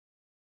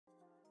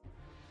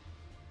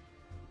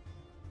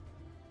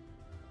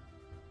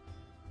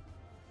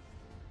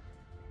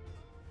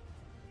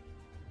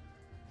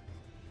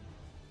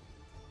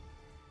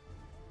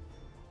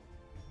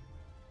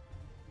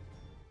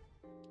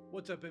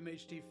What's up,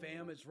 MHT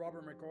fam? It's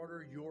Robert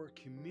McArtor, your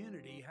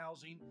community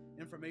housing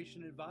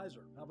information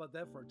advisor. How about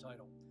that for a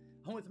title?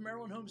 I'm with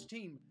Maryland Homes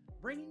team,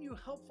 bringing you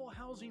helpful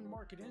housing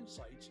market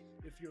insights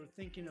if you're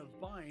thinking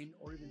of buying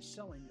or even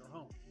selling your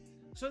home.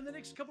 So in the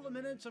next couple of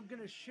minutes, I'm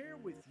going to share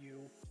with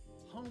you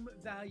home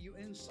value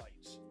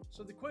insights.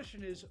 So the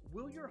question is,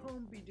 will your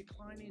home be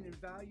declining in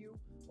value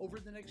over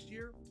the next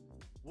year?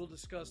 We'll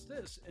discuss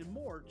this and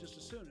more just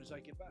as soon as I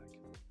get back.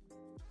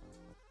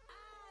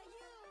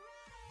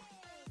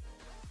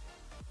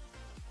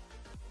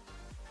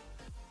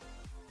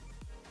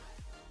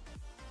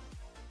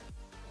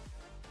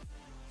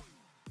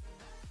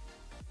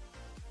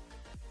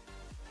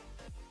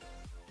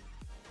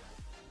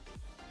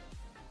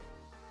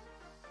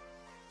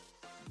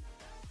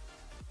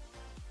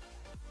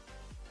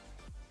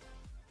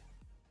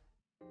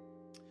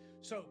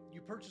 So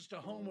you purchased a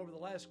home over the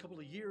last couple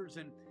of years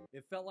and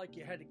it felt like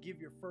you had to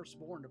give your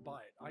firstborn to buy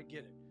it. I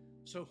get it.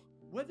 So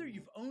whether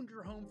you've owned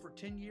your home for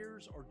 10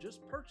 years or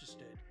just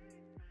purchased it,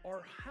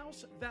 are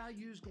house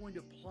values going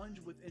to plunge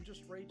with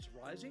interest rates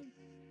rising?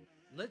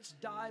 Let's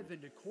dive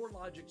into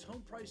CoreLogics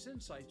Home Price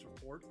Insights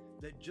report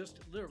that just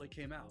literally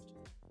came out.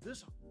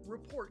 This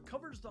report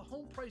covers the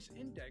home price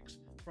index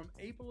from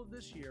April of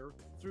this year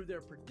through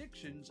their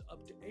predictions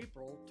up to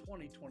April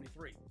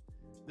 2023.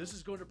 This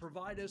is going to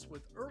provide us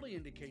with early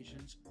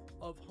indications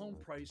of home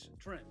price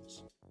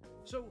trends.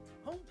 So,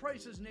 home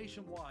prices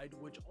nationwide,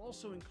 which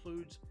also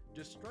includes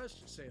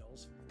distressed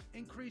sales,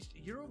 increased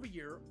year over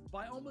year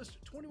by almost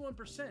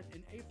 21%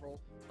 in April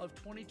of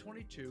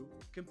 2022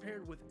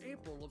 compared with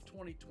April of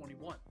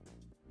 2021.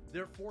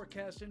 Their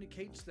forecast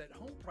indicates that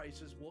home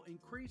prices will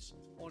increase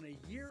on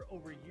a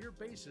year-over-year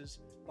basis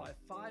by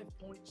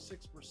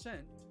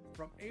 5.6%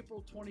 from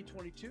April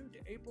 2022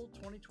 to April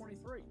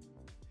 2023.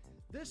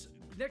 This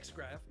next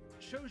graph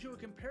shows you a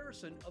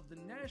comparison of the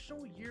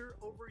national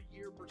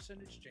year-over-year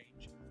percentage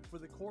change for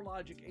the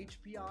CoreLogic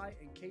HPI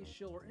and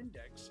Case-Shiller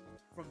Index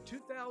from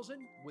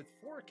 2000 with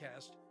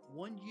forecast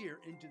 1 year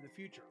into the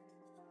future.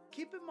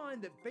 Keep in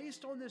mind that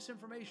based on this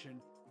information,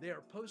 they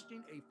are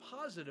posting a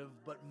positive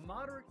but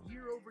moderate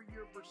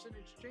year-over-year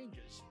percentage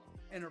changes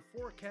and are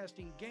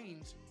forecasting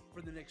gains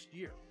for the next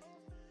year.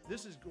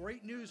 This is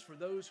great news for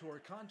those who are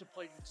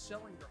contemplating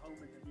selling their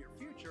home in the near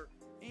future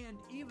and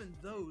even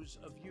those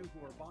of you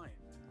who are buying.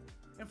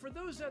 And for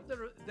those out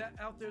there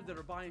that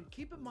are buying,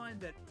 keep in mind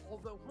that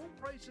although home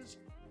prices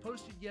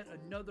posted yet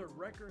another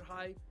record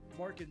high,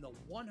 marking the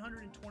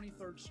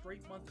 123rd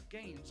straight month of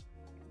gains,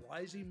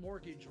 rising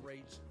mortgage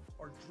rates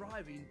are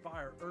driving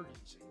buyer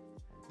urgency.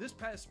 This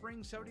past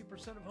spring,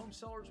 70% of home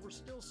sellers were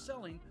still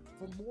selling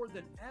for more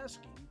than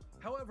asking.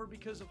 However,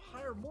 because of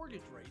higher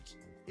mortgage rates,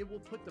 it will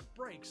put the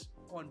brakes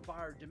on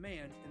buyer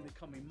demand in the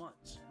coming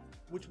months,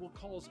 which will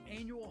cause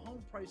annual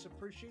home price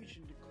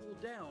appreciation to cool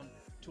down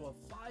to a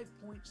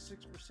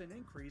 5.6%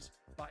 increase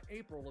by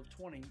April of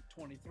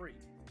 2023.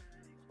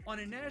 On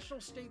a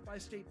national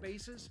state-by-state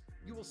basis,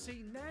 you will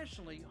see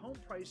nationally home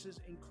prices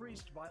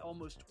increased by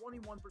almost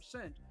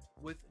 21%,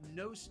 with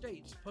no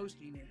states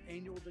posting an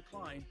annual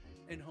decline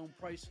in home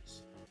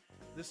prices.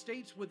 The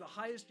states with the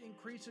highest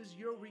increases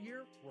year over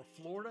year were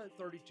Florida at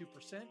 32%,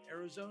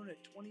 Arizona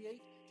at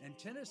 28%, and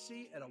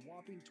Tennessee at a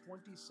whopping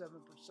 27%.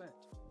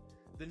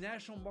 The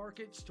national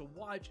markets to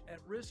watch at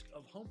risk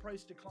of home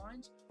price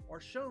declines are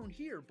shown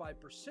here by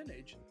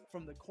percentage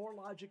from the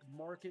CoreLogic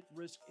Market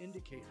Risk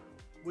Indicator,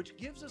 which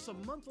gives us a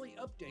monthly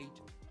update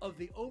of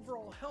the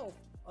overall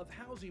health of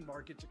housing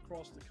markets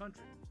across the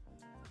country.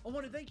 I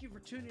want to thank you for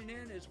tuning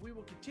in as we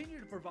will continue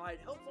to provide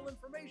helpful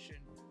information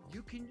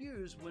you can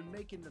use when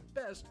making the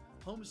best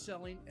home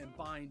selling and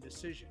buying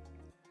decision.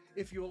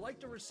 If you would like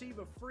to receive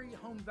a free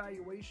home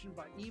valuation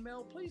by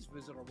email, please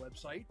visit our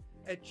website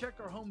at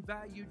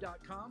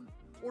checkourhomevalue.com,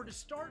 or to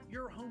start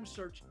your home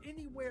search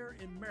anywhere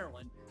in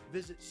Maryland,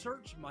 visit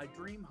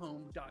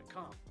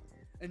searchmydreamhome.com.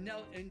 And now,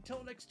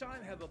 until next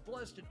time, have a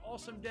blessed and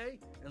awesome day,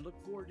 and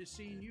look forward to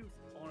seeing you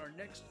on our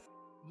next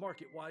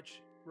Market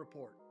Watch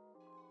report.